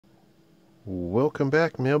Welcome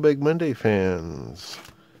back, Mailbag Monday fans.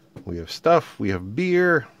 We have stuff, we have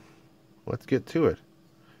beer. Let's get to it.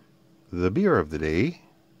 The beer of the day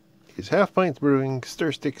is Half Pints Brewing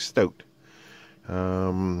Stir Stick Stout.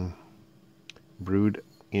 Brewed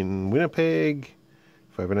in Winnipeg,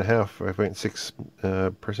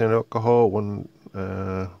 5.6% alcohol,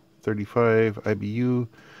 135 IBU,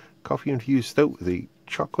 coffee infused stout with a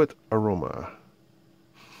chocolate aroma.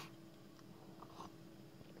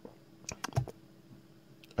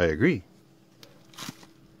 I agree.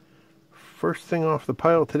 First thing off the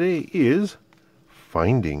pile today is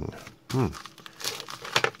finding. I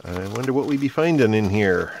wonder what we be finding in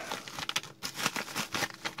here.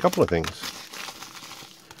 A couple of things.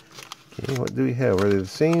 Okay, what do we have? Are they the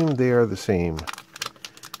same? They are the same.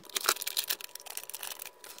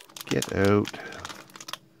 Get out.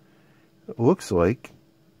 It looks like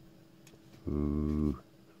a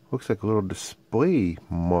little display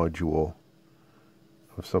module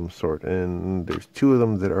of some sort, and there's two of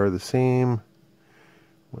them that are the same.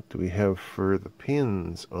 What do we have for the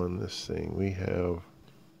pins on this thing?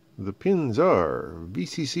 The pins are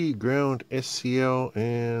VCC, ground, SCL,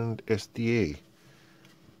 and SDA.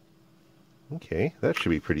 Okay, that should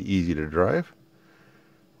be pretty easy to drive.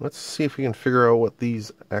 Let's see if we can figure out what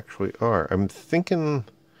these actually are. I'm thinking,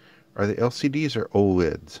 are they LCDs or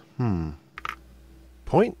OLEDs?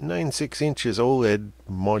 0.96 inches OLED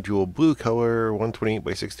module, blue color, 128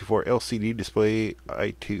 by 64 LCD display,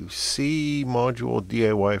 I2C module,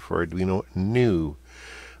 DIY for Arduino, new.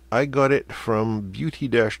 I got it from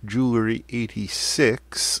Beauty-Jewelry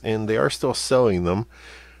 86, and they are still selling them.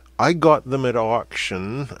 I got them at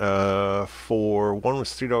auction for, one was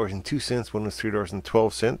 $3.02, one was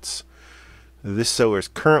 $3.12. This seller is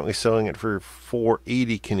currently selling it for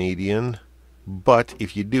 $4.80 Canadian. But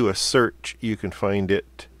if you do a search, you can find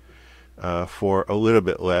it for a little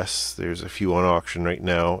bit less. There's a few on auction right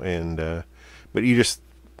now, and but you just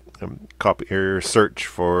copy or search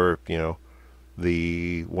for,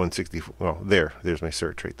 the 160. Well, there's my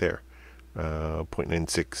search right there.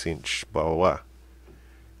 0.96 inch, blah blah blah.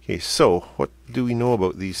 Okay, so what do we know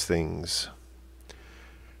about these things?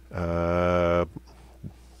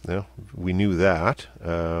 No, we knew that.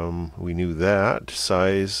 We knew that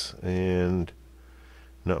size and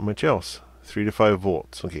not much else. 3 to 5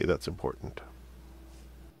 volts. Okay, that's important.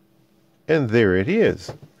 And there it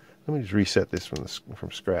is. Let me just reset this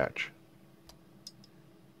from scratch.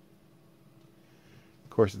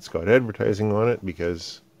 Of course, it's got advertising on it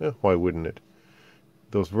because why wouldn't it?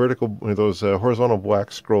 Those horizontal black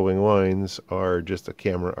scrolling lines are just a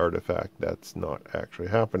camera artifact. That's not actually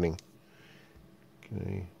happening.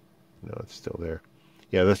 Okay. No, it's still there.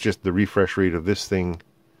 Yeah, that's just the refresh rate of this thing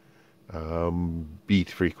beat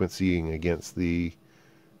frequencying against the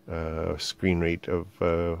screen rate of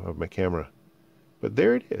my camera. But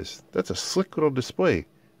there it is. That's a slick little display.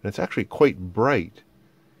 And it's actually quite bright.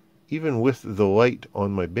 Even with the light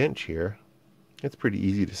on my bench here, it's pretty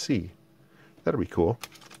easy to see. That'll be cool.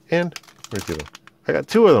 And where's the other one? I got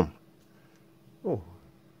two of them. Oh,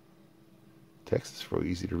 text is really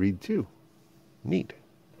easy to read too. Neat.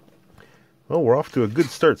 Well, we're off to a good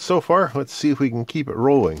start so far. Let's see if we can keep it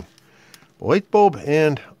rolling. Light bulb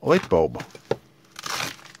and light bulb.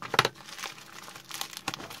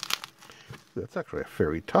 That's actually a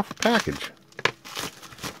fairly tough package.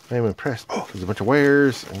 I am impressed. Oh, there's a bunch of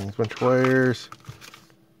wires and a bunch of wires.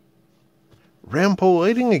 Rampo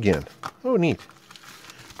lighting again. Oh, neat.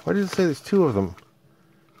 Why did it say there's two of them?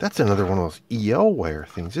 That's another one of those EL wire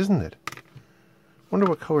things, isn't it? Wonder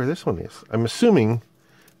what color this one is. I'm assuming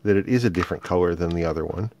that it is a different color than the other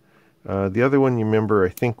one. The other one, you remember, I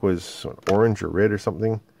think was orange or red or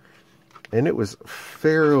something. And it was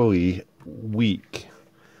fairly weak.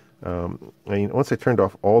 Once I turned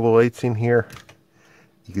off all the lights in here,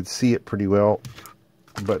 you could see it pretty well.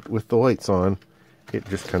 But with the lights on, it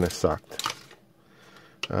just kind of sucked.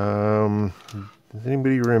 Does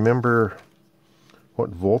anybody remember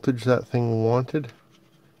what voltage that thing wanted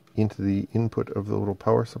into the input of the little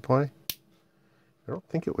power supply? I don't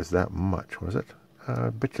think it was that much, was it?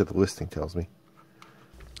 I bet you the listing tells me.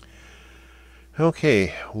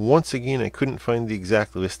 Okay, once again I couldn't find the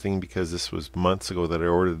exact listing because this was months ago that I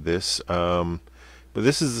ordered this. But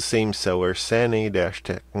this is the same seller,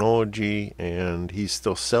 Sane-Technology, and he's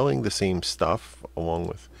still selling the same stuff along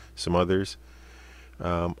with some others.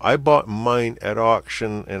 I bought mine at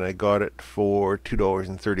auction and I got it for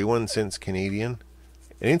 $2.31 Canadian.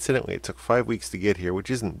 And incidentally, it took 5 weeks to get here,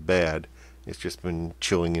 which isn't bad. It's just been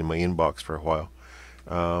chilling in my inbox for a while.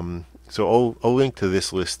 So I'll link to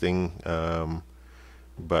this listing.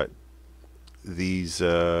 But these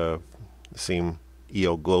same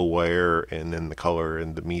EL glow wire and then the color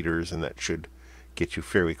and the meters, and that should get you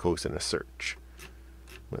fairly close in a search.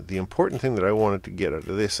 But the important thing that I wanted to get out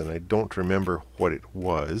of this, and I don't remember what it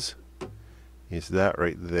was, is that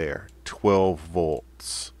right there, 12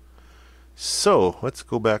 volts. So let's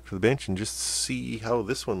go back to the bench and just see how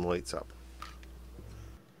this one lights up.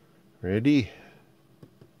 Ready?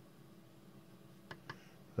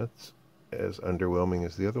 That's as underwhelming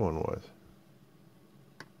as the other one was.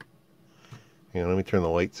 Hang on, let me turn the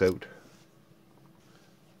lights out.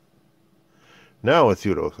 Now let's see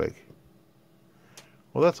what it looks like.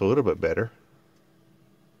 Well, that's a little bit better.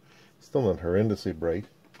 Still not horrendously bright.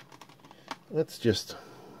 Let's just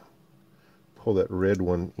pull that red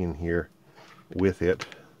one in here with it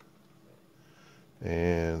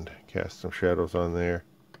and cast some shadows on there.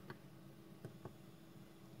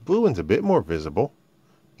 Blue one's a bit more visible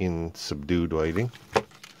in subdued lighting.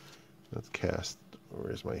 Let's cast,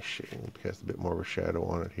 where's my shade? Cast a bit more of a shadow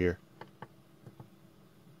on it here.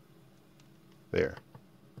 There.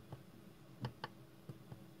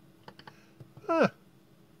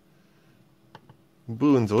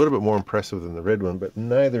 Blue one's a little bit more impressive than the red one, but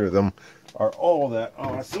neither of them are all that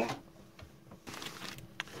awesome.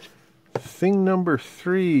 Thing number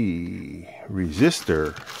 3,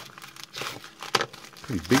 resistor.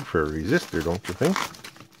 Pretty big for a resistor, don't you think?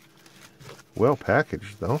 Well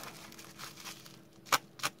packaged, though.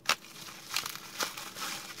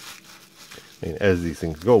 I mean, as these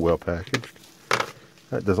things go, well packaged.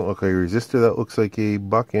 That doesn't look like a resistor. That looks like a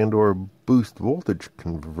buck and or boost voltage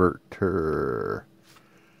converter.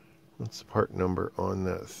 What's the part number on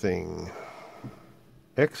that thing?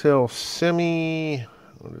 XL Semi,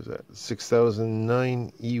 what is that?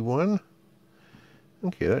 6009 E1.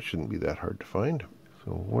 Okay, that shouldn't be that hard to find.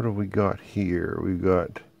 So what have we got here? We've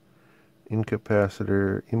got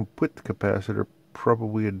incapacitor, input capacitor,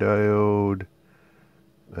 probably a diode,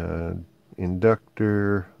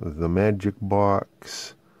 inductor, the magic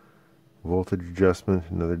box, voltage adjustment,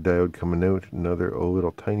 another diode coming out, another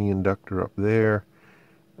little tiny inductor up there,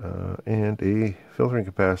 and a filtering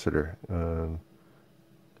capacitor, a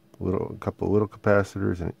couple of little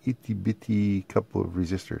capacitors, and an itty bitty couple of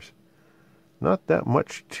resistors. Not that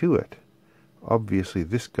much to it. Obviously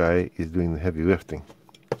this guy is doing the heavy lifting.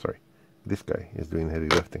 Sorry, this guy is doing the heavy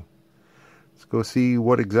lifting. Let's go see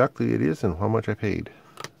what exactly it is and how much I paid.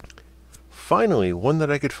 Finally, one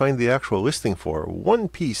that I could find the actual listing for. One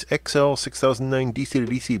piece XL 6009 DC to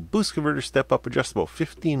DC boost converter step up adjustable,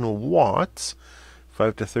 15 watts,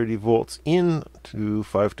 5 to 30 volts in to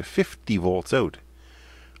 5 to 50 volts out.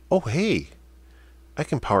 Oh hey, I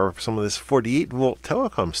can power up some of this 48 volt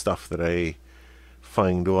telecom stuff that I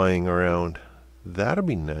find lying around. That'll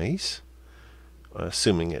be nice.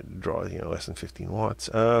 Assuming it draws, less than 15 watts.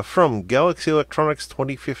 From Galaxy Electronics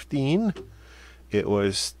 2015. It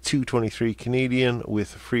was $2.23 Canadian with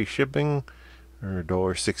free shipping, or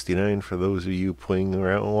 $1.69 for those of you playing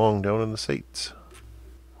around along down in the States.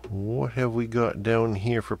 What have we got down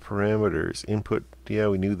here for parameters? Input, yeah,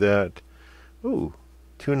 we knew that. Oh,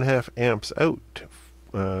 2.5 amps out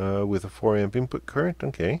with a 4 amp input current.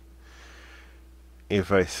 Okay.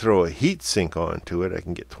 If I throw a heat sink onto it, I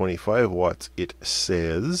can get 25 watts, it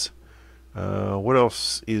says. What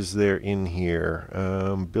else is there in here?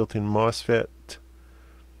 Built-in MOSFET,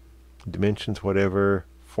 dimensions, whatever,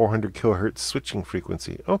 400 kilohertz switching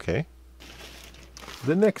frequency. Okay.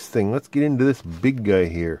 The next thing, let's get into this big guy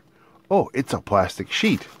here. Oh, it's a plastic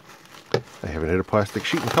sheet. I haven't had a plastic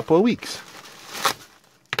sheet in a couple of weeks.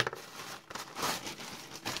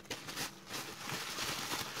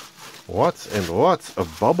 Lots and lots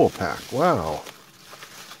of bubble pack. Wow.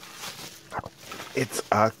 It's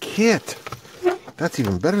a kit. That's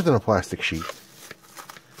even better than a plastic sheet.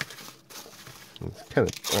 It's kind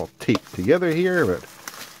of all taped together here, but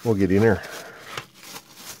we'll get in there.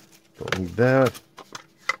 Don't need that.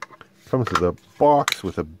 Comes with a box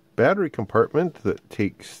with a battery compartment that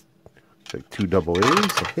takes like 2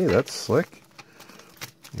 AA's. Okay, that's slick.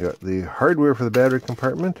 You got the hardware for the battery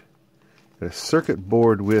compartment. Got a circuit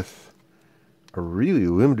board with a really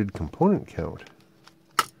limited component count.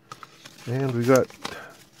 And we got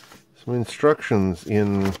some instructions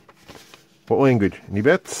in what language? Any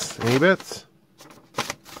bets? Any bets?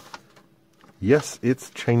 Yes, it's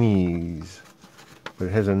Chinese. But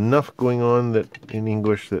it has enough going on that in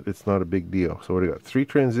English that it's not a big deal. So what do we got? 3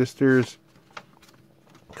 transistors,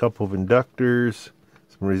 a couple of inductors,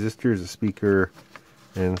 some resistors, a speaker,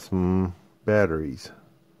 and some batteries.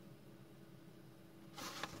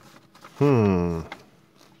 Some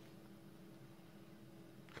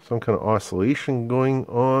kind of oscillation going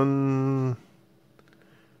on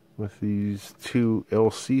with these 2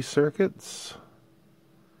 LC circuits.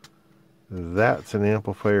 That's an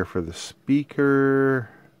amplifier for the speaker.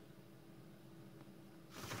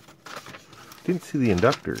 Didn't see the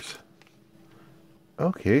inductors.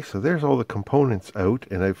 Okay, so there's all the components out,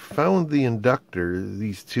 and I've found the inductor,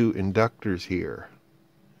 these two inductors here.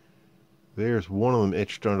 There's one of them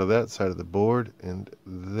etched onto that side of the board, and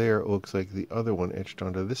there it looks like the other one etched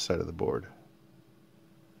onto this side of the board.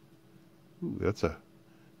 Ooh, that's a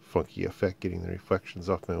funky effect, getting the reflections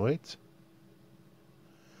off my lights.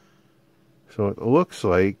 So it looks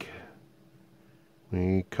like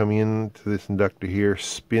we come into this inductor here,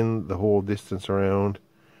 spin the whole distance around,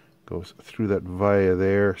 goes through that via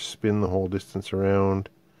there, spin the whole distance around,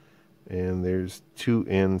 and there's two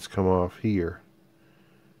ends come off here.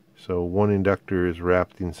 So one inductor is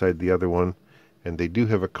wrapped inside the other one, and they do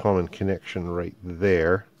have a common connection right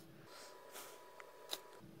there.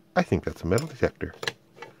 I think that's a metal detector.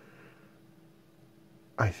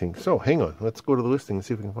 I think so. Hang on, let's go to the listing and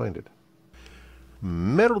see if we can find it.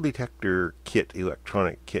 Metal detector kit,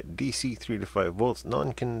 electronic kit, DC 3 to 5 volts,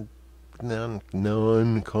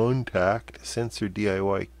 non-contact sensor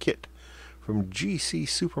DIY kit from GC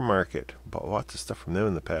Supermarket. Bought lots of stuff from them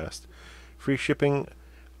in the past. Free shipping.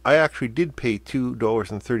 I actually did pay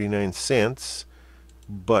 $2.39,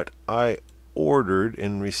 but I ordered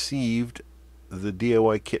and received the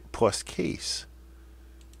DIY kit plus case.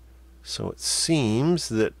 So it seems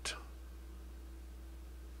that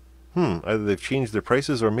either they've changed their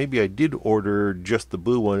prices, or maybe I did order just the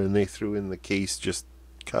blue one and they threw in the case just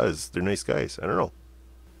because they're nice guys. I don't know.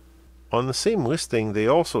 On the same listing, they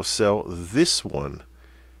also sell this one,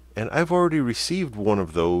 and I've already received one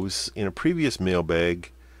of those in a previous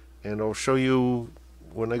mailbag, and I'll show you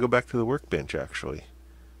when I go back to the workbench actually.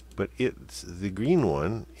 But the green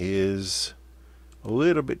one is a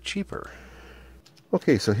little bit cheaper.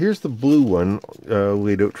 Okay, so here's the blue one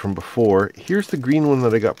laid out from before. Here's the green one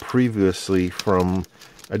that I got previously from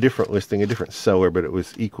a different listing, a different seller, but it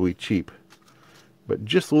was equally cheap. But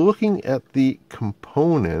just looking at the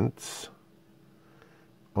components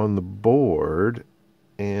on the board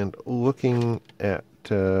and looking at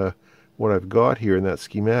what I've got here in that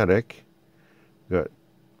schematic, got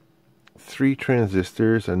 3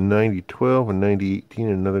 transistors, a 9012, a 9018,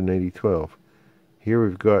 and another 9012. Here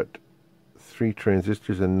we've got 3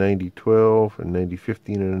 transistors, a 9012, a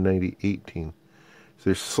 9015, and a 9018. So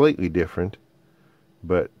they're slightly different,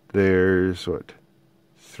 but there's what,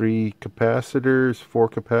 3 capacitors, 4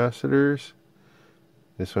 capacitors.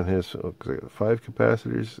 This one has 5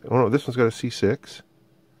 capacitors. Oh no, this one's got a C6.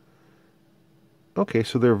 Okay,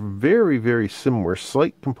 so they're very, very similar,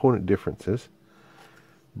 slight component differences.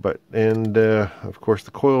 But, and of course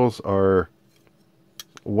the coils are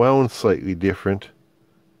wound slightly different,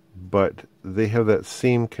 but they have that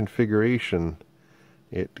same configuration.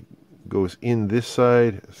 It goes in this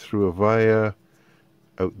side, through a via,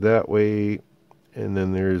 out that way, and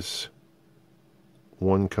then there's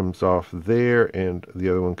one comes off there and the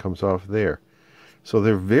other one comes off there. So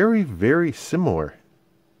they're very, very similar.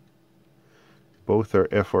 Both are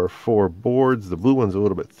FR4 boards. The blue one's a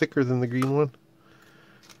little bit thicker than the green one.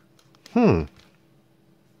 What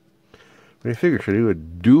do you figure? Should I do a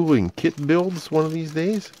dueling kit builds one of these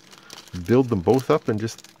days? Build them both up and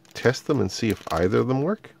just test them and see if either of them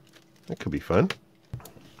work? That could be fun.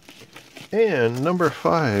 And number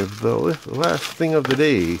 5, the last thing of the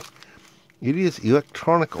day. It is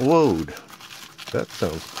electronic load. That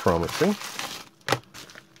sounds promising.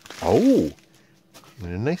 Oh,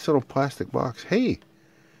 in a nice little plastic box. Hey,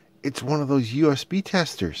 it's one of those USB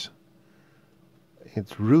testers.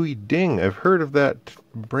 It's Rui Ding. I've heard of that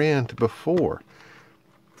brand before.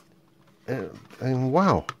 And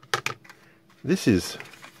wow, this is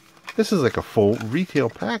like a full retail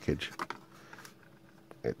package.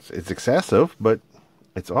 It's excessive, but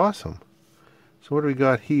it's awesome. So what do we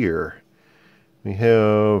got here? We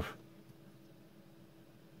have,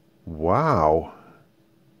 wow,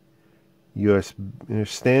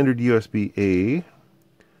 standard USB A,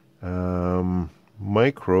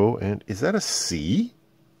 micro, and is that a C?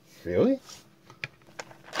 Really?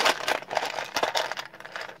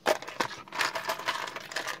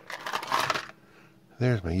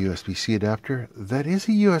 There's my USB-C adapter. That is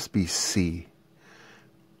a USB-C.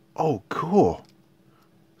 Oh, cool.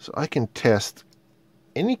 So I can test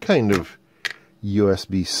any kind of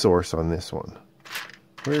USB source on this one.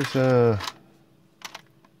 Where's yeah,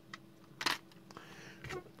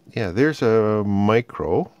 there's a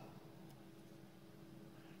micro.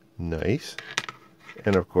 Nice.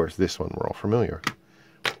 And of course this one we're all familiar.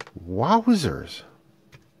 Wowzers.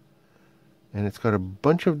 And it's got a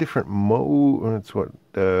bunch of different it's what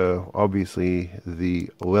obviously the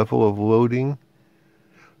level of loading.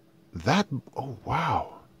 That, oh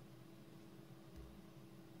wow.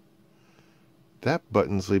 That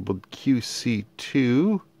button's labeled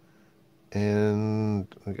QC2 and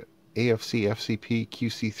AFC, FCP,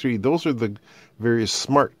 QC3. Those are the various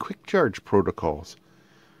smart quick charge protocols.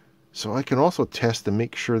 So I can also test and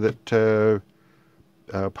make sure that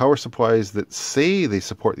power supplies that say they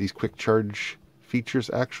support these quick charge features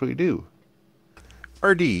actually do.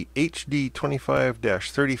 RD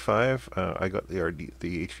HD25-35. I got the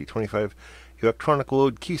HD25 electronic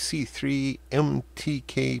load QC3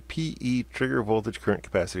 MTKPE trigger voltage current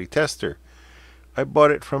capacity tester. I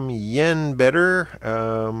bought it from Yen Better.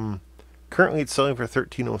 Currently it's selling for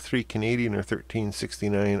 $13.03 Canadian or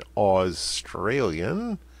 $13.69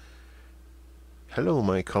 Australian. Hello,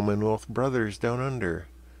 my Commonwealth brothers down under.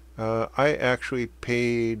 I actually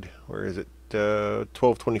paid, where is it,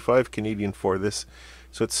 $12.25 Canadian for this,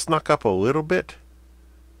 so it snuck up a little bit,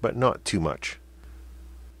 but not too much.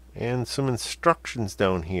 And some instructions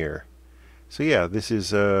down here. So yeah, this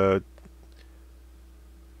is a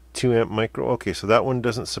 2 amp micro. Okay, so that one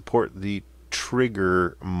doesn't support the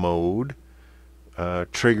trigger mode.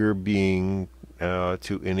 Trigger being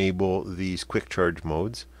to enable these quick charge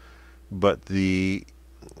modes, but this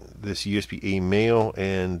USB-A male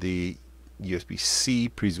and the USB-C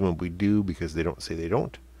presumably do, because they don't say they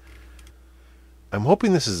don't. I'm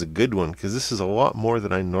hoping this is a good one, because this is a lot more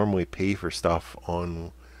than I normally pay for stuff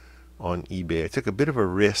on eBay. I took a bit of a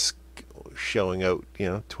risk shelling out,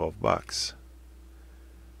 12 bucks.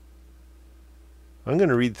 I'm going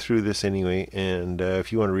to read through this anyway, and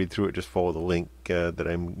if you want to read through it, just follow the link that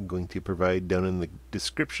I'm going to provide down in the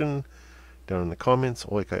description, down in the comments,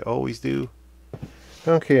 like I always do.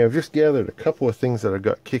 Okay, I've just gathered a couple of things that I've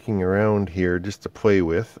got kicking around here just to play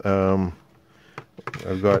with.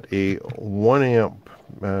 I've got a 1 amp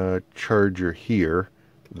charger here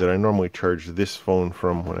that I normally charge this phone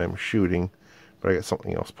from when I'm shooting, but I got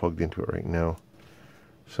something else plugged into it right now.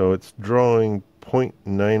 So it's drawing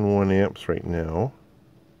 0.91 amps right now.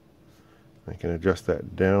 I can adjust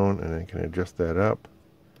that down and I can adjust that up.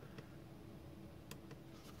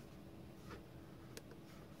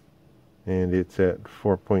 And it's at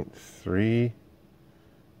 4.3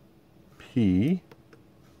 P,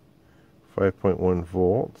 5.1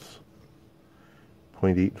 volts,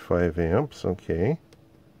 0.85 amps, okay.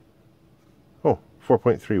 Oh,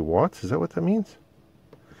 4.3 watts, is that what that means?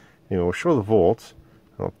 Anyway, we'll show the volts.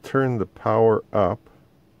 I'll turn the power up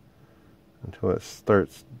until it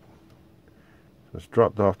starts. So it's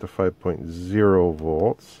dropped off to 5.0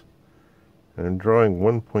 volts. And I'm drawing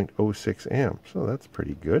 1.06 amps, so that's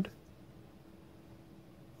pretty good.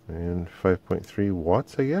 And 5.3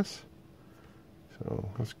 watts, I guess. So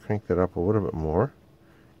let's crank that up a little bit more.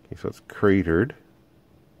 Okay, so it's cratered.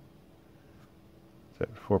 It's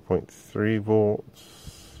at 4.3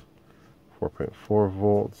 volts, 4.4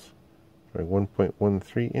 volts,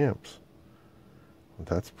 1.13 amps. Well,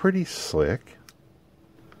 that's pretty slick.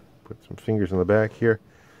 Put some fingers on the back here.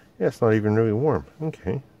 Yeah, it's not even really warm.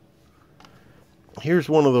 Okay. Here's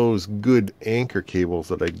one of those good anchor cables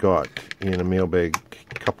that I got in a mailbag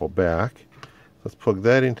couple back. Let's plug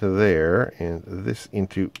that into there and this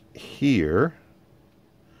into here.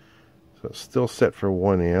 So it's still set for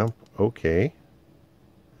 1 amp. Okay.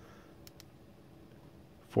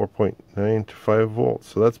 4.9 to 5 volts.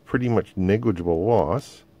 So that's pretty much negligible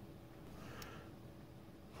loss.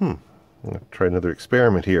 I'm going to try another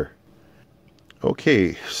experiment here.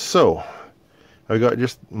 Okay, so I've got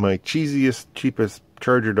just my cheesiest, cheapest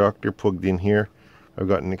charger doctor plugged in here. I've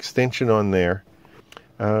got an extension on there.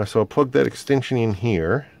 So I'll plug that extension in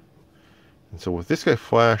here. And so with this guy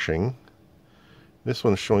flashing, this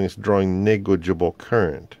one's showing it's drawing negligible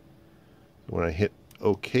current. When I hit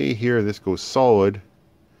OK here, this goes solid.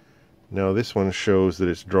 Now this one shows that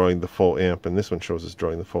it's drawing the full amp, and this one shows it's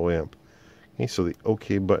drawing the full amp. Okay, so the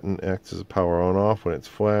OK button acts as a power on off when it's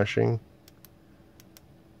flashing.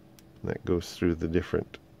 And that goes through the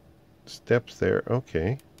different steps there.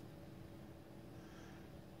 Okay.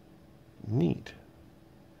 Neat.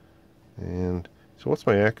 And so what's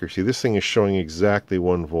my accuracy? This thing is showing exactly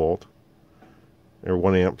 1 volt. Or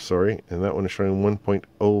 1 amp, sorry. And that one is showing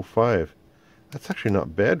 1.05. That's actually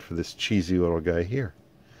not bad for this cheesy little guy here.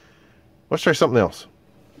 Let's try something else.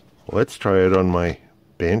 Let's try it on my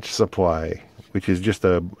bench supply, which is just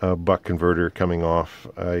a buck converter coming off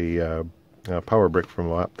a power brick from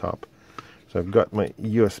a laptop. So I've got my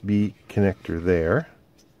USB connector there.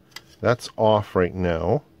 That's off right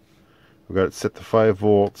now. I've got it set to 5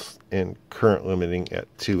 volts and current limiting at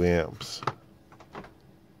 2 amps.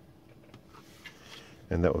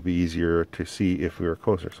 And that would be easier to see if we were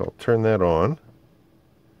closer. So I'll turn that on.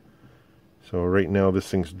 So right now this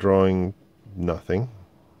thing's drawing nothing.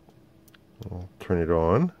 I'll turn it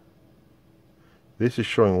on. This is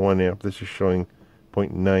showing 1 amp. This is showing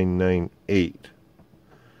 0.998.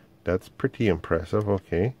 That's pretty impressive.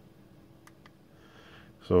 Okay.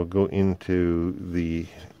 So I'll go into the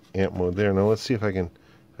amp mode there. Now let's see if I can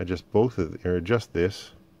adjust both of or adjust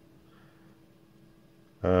this.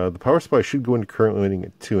 The power supply should go into current limiting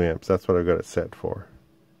at 2 amps. That's what I've got it set for.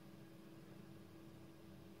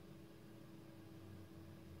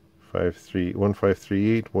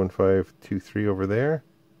 1538, 1523 over there.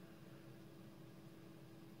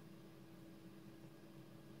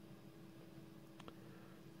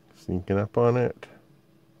 Sneaking up on it.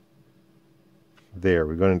 There,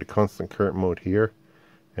 we've gone into constant current mode here.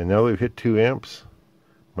 And now that we've hit 2 amps,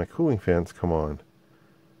 my cooling fans come on.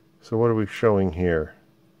 So what are we showing here?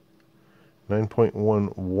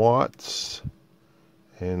 9.1 watts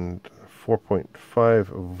and 4.5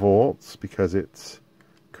 volts because it's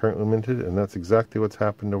current limited, and that's exactly what's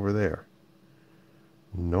happened over there.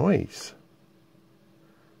 Nice.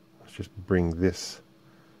 Let's just bring this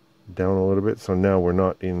down a little bit. So now we're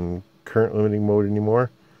not in current limiting mode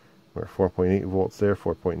anymore. We're at 4.8 volts there,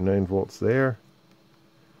 4.9 volts there.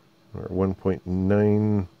 We're at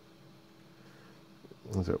 1.9,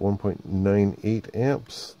 is that 1.98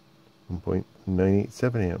 amps?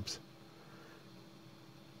 1.987 amps.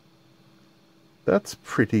 That's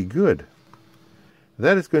pretty good.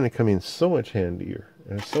 That is going to come in so much handier.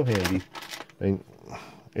 And it's so handy. I mean,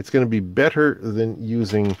 it's going to be better than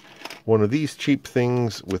using one of these cheap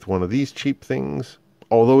things with one of these cheap things.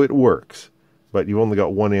 Although it works. But you've only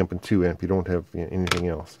got 1 amp and 2 amp. You don't have anything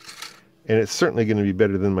else. And it's certainly going to be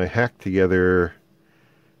better than my hack together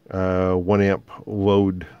 1 amp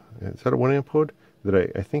load. Is that a 1 amp load?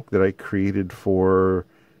 That I think that I created for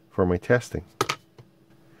my testing.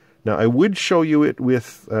 Now I would show you it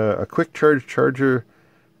with a quick charge charger,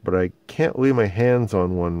 but I can't lay my hands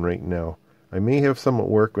on one right now. I may have some at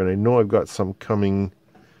work, and I know I've got some coming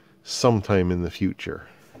sometime in the future.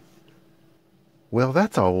 Well,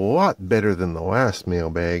 that's a lot better than the last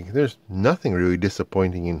mailbag. There's nothing really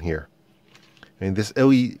disappointing in here. And this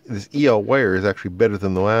EL wire is actually better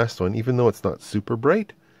than the last one, even though it's not super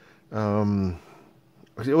bright.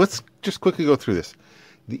 Let's just quickly go through this.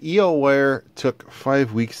 The EL wire took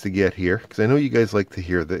 5 weeks to get here, because I know you guys like to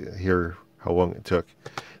hear how long it took.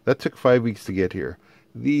 That took 5 weeks to get here.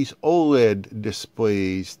 These OLED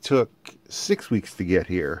displays took 6 weeks to get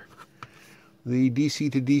here. The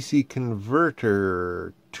DC to DC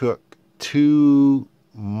converter took 2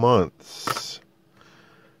 months.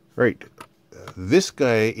 Right. This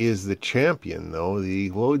guy is the champion, though. The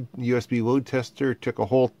USB load tester took a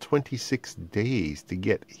whole 26 days to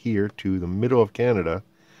get here to the middle of Canada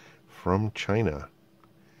from China.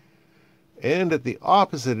 And at the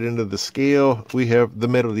opposite end of the scale, we have the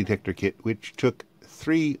metal detector kit, which took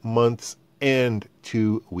 3 months and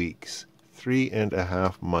 2 weeks.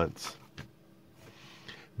 3.5 months.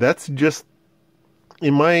 That's just,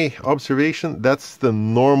 in my observation, that's the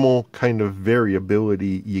normal kind of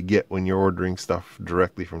variability you get when you're ordering stuff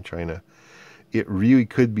directly from China. It really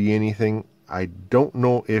could be anything. I don't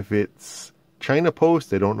know if it's China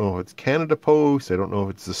Post. I don't know if it's Canada Post. I don't know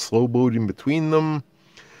if it's the slow boat in between them.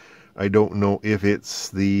 I don't know if it's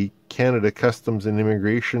the Canada Customs and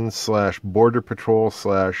Immigration / Border Patrol /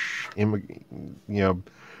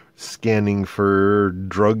 scanning for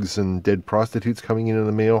drugs and dead prostitutes coming in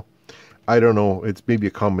the mail. I don't know. It's maybe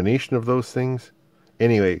a combination of those things.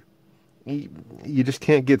 Anyway, you just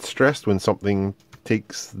can't get stressed when something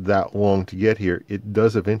takes that long to get here. It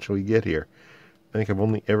does eventually get here. I think I've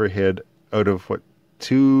only ever had, out of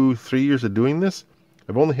 2-3 years of doing this,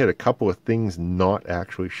 I've only had a couple of things not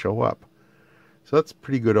actually show up. So that's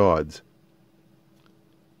pretty good odds.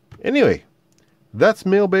 Anyway, that's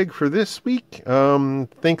Mailbag for this week.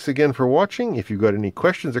 Thanks again for watching. If you've got any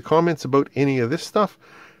questions or comments about any of this stuff,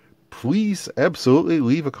 please absolutely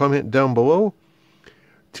leave a comment down below.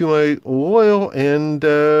 To my loyal and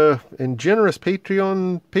generous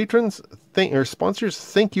Patreon patrons, or sponsors,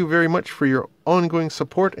 thank you very much for your ongoing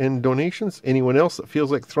support and donations. Anyone else that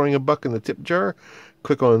feels like throwing a buck in the tip jar,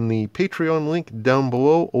 click on the Patreon link down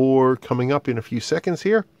below or coming up in a few seconds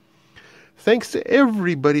here. Thanks to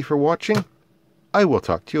everybody for watching. I will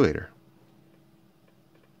talk to you later.